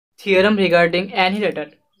Theorem regarding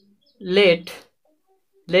annihilator. Let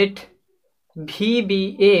V be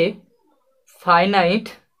a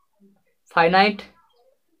finite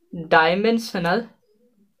dimensional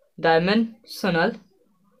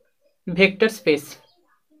vector space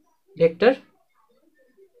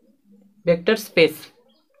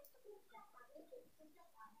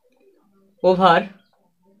over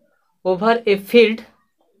a field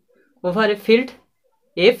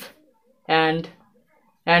F and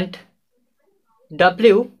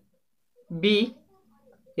W be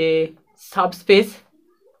a subspace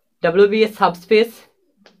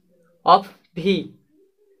of V,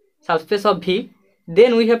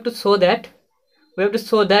 then we have to show that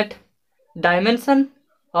dimension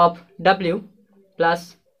of W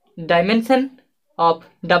plus dimension of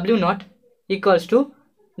W naught equals to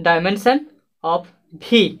dimension of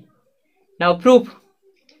V. Now proof.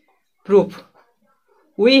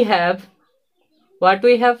 We have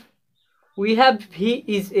V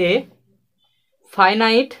is a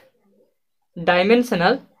finite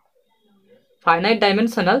dimensional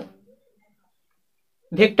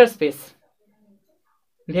vector space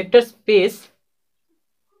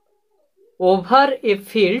over a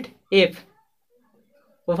field F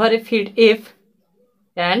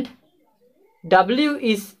and W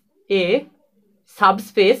is a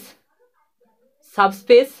subspace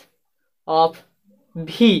of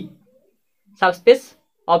V.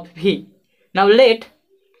 Now let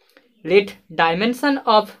dimension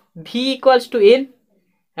of V equals to N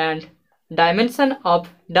and dimension of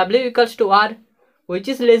W equals to R, which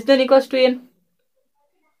is less than equals to N.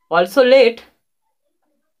 Also let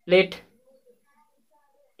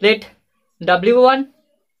W1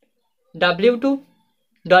 W2 ...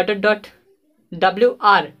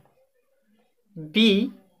 WR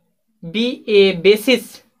be a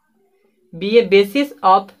basis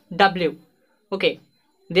of W. Okay,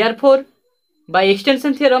 therefore by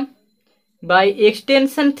extension theorem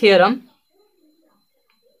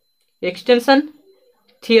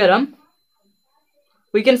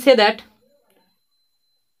we can say that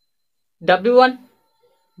W1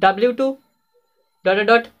 W2 ...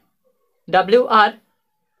 WR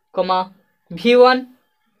comma V1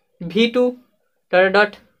 V2 ...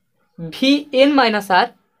 Vn minus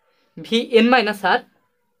R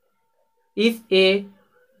is a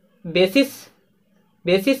basis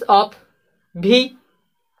of V.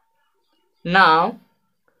 Now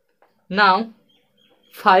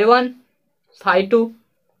phi 1 phi 2 ...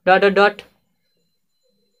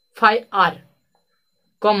 phi R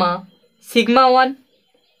comma sigma 1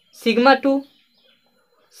 sigma 2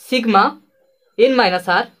 sigma n minus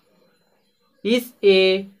R is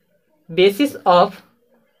a basis of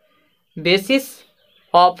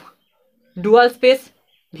dual space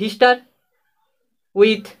V star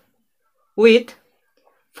with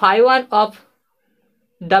phi 1 of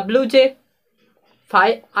Wj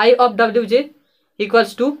phi I of Wj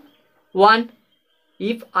equals to 1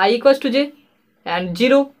 if I equals to j and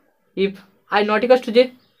 0 if I not equals to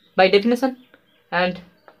j by definition, and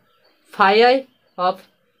phi I of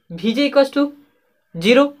Vj equals to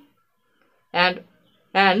 0 and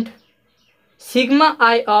sigma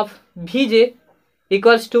I of Vj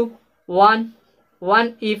equals to 1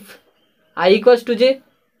 if I equals to j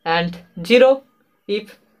and 0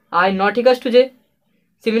 if I not equals to j.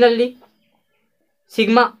 Similarly,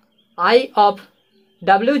 sigma I of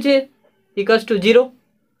Wj equals to 0.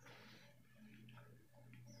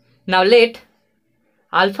 Now let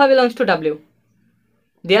alpha belongs to W.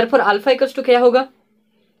 Therefore alpha equals to क्या होगा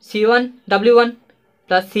C1 W1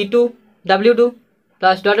 plus C2 W2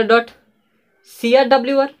 plus ... CR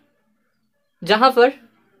WR, जहाँ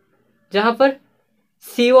पर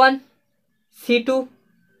C1 C2 ...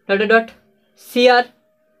 CR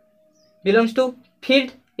belongs to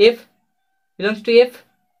field F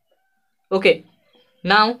Okay,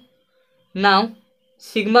 now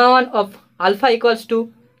sigma 1 of alpha equals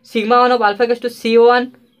to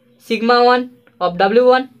C1 sigma 1 of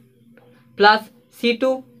W1 plus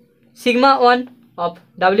C2 sigma 1 of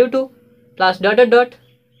W2 plus ...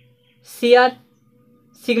 CR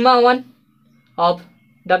sigma 1 of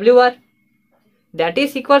WR, that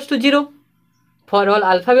is equals to 0 for all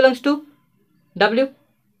alpha belongs to W.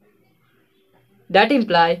 That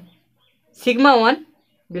imply sigma 1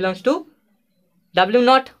 belongs to W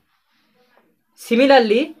naught.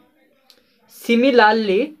 Similarly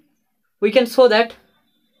we can show that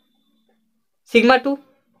sigma 2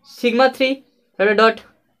 sigma 3 ...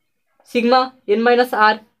 sigma n minus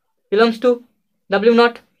R belongs to W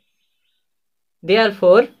naught.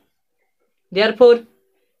 Therefore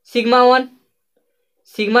sigma 1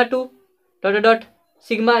 sigma 2 ...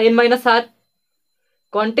 sigma n minus R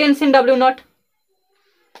contains in W naught.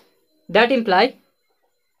 That imply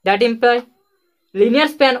linear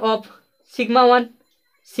span of sigma 1,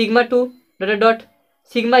 sigma 2 dot dot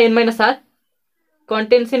sigma n minus r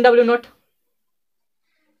contains in W naught.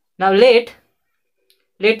 Now let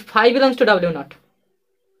phi belongs to W naught.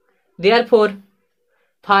 Therefore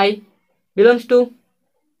phi belongs to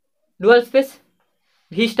dual space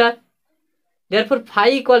V star. Therefore phi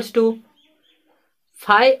equals to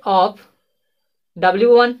phi of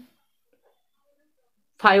W1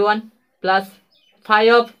 phi 1 plus phi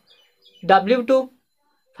of W2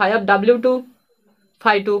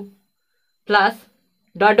 phi 2 plus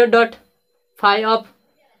dot dot dot phi of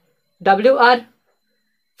WR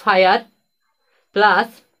phi r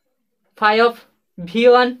plus phi of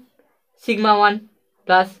V1 sigma 1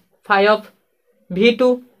 plus phi of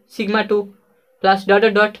V2 sigma 2 plus dot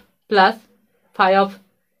dot dot plus phi of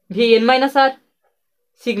Vn minus r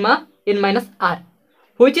sigma n minus r,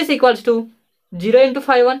 which is equals to 0 into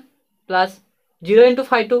phi 1 plus 0 into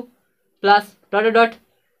phi 2 plus dot dot dot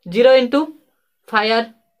 0 into phi r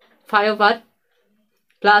phi of r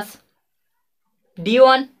plus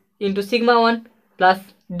d1 into sigma 1 plus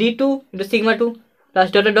d2 into sigma 2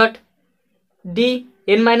 plus dot dot dot d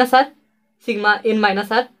n minus r sigma n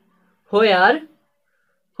minus r,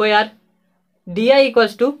 where di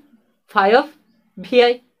equals to phi of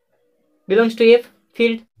vi belongs to F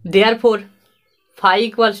field. Therefore phi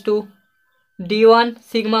equals to d1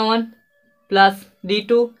 sigma 1 plus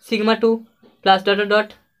d2 sigma 2 plus dot dot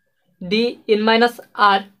dot d n minus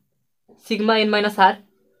r sigma n minus r,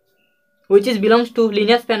 which is belongs to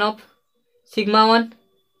linear span of sigma 1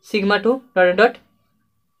 sigma 2 dot dot dot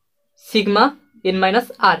sigma n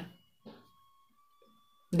minus r.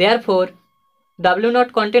 Therefore W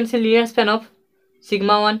naught contains in linear span of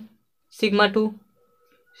sigma 1 sigma 2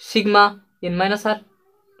 sigma n minus r.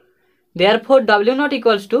 Therefore W naught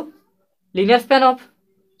equals to linear span of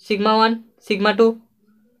sigma 1 sigma 2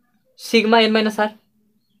 sigma n minus r.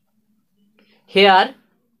 Here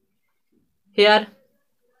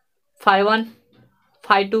phi 1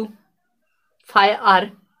 phi 2 phi r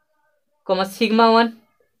comma sigma 1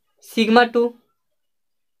 sigma 2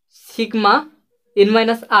 sigma n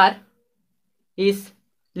minus r is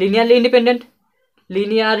linearly independent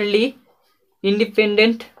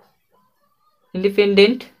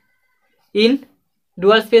in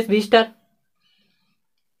dual space V star.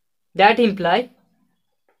 That imply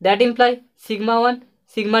sigma 1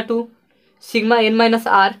 sigma 2 sigma n minus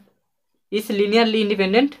r is linearly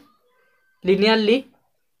independent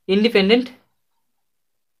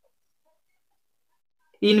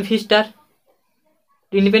in V star,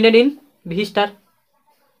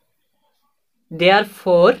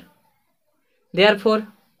 Therefore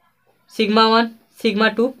sigma 1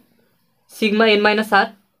 sigma 2 sigma n minus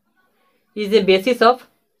r is a basis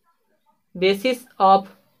of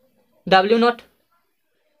W naught.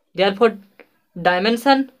 Therefore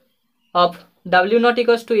dimension of W naught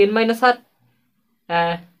equals to n minus r,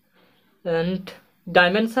 and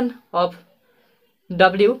dimension of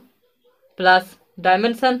W plus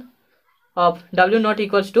dimension of W naught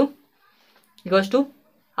equals to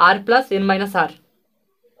r plus n minus r,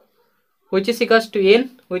 which is equals to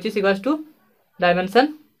n, which is equals to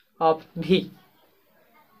dimension of V.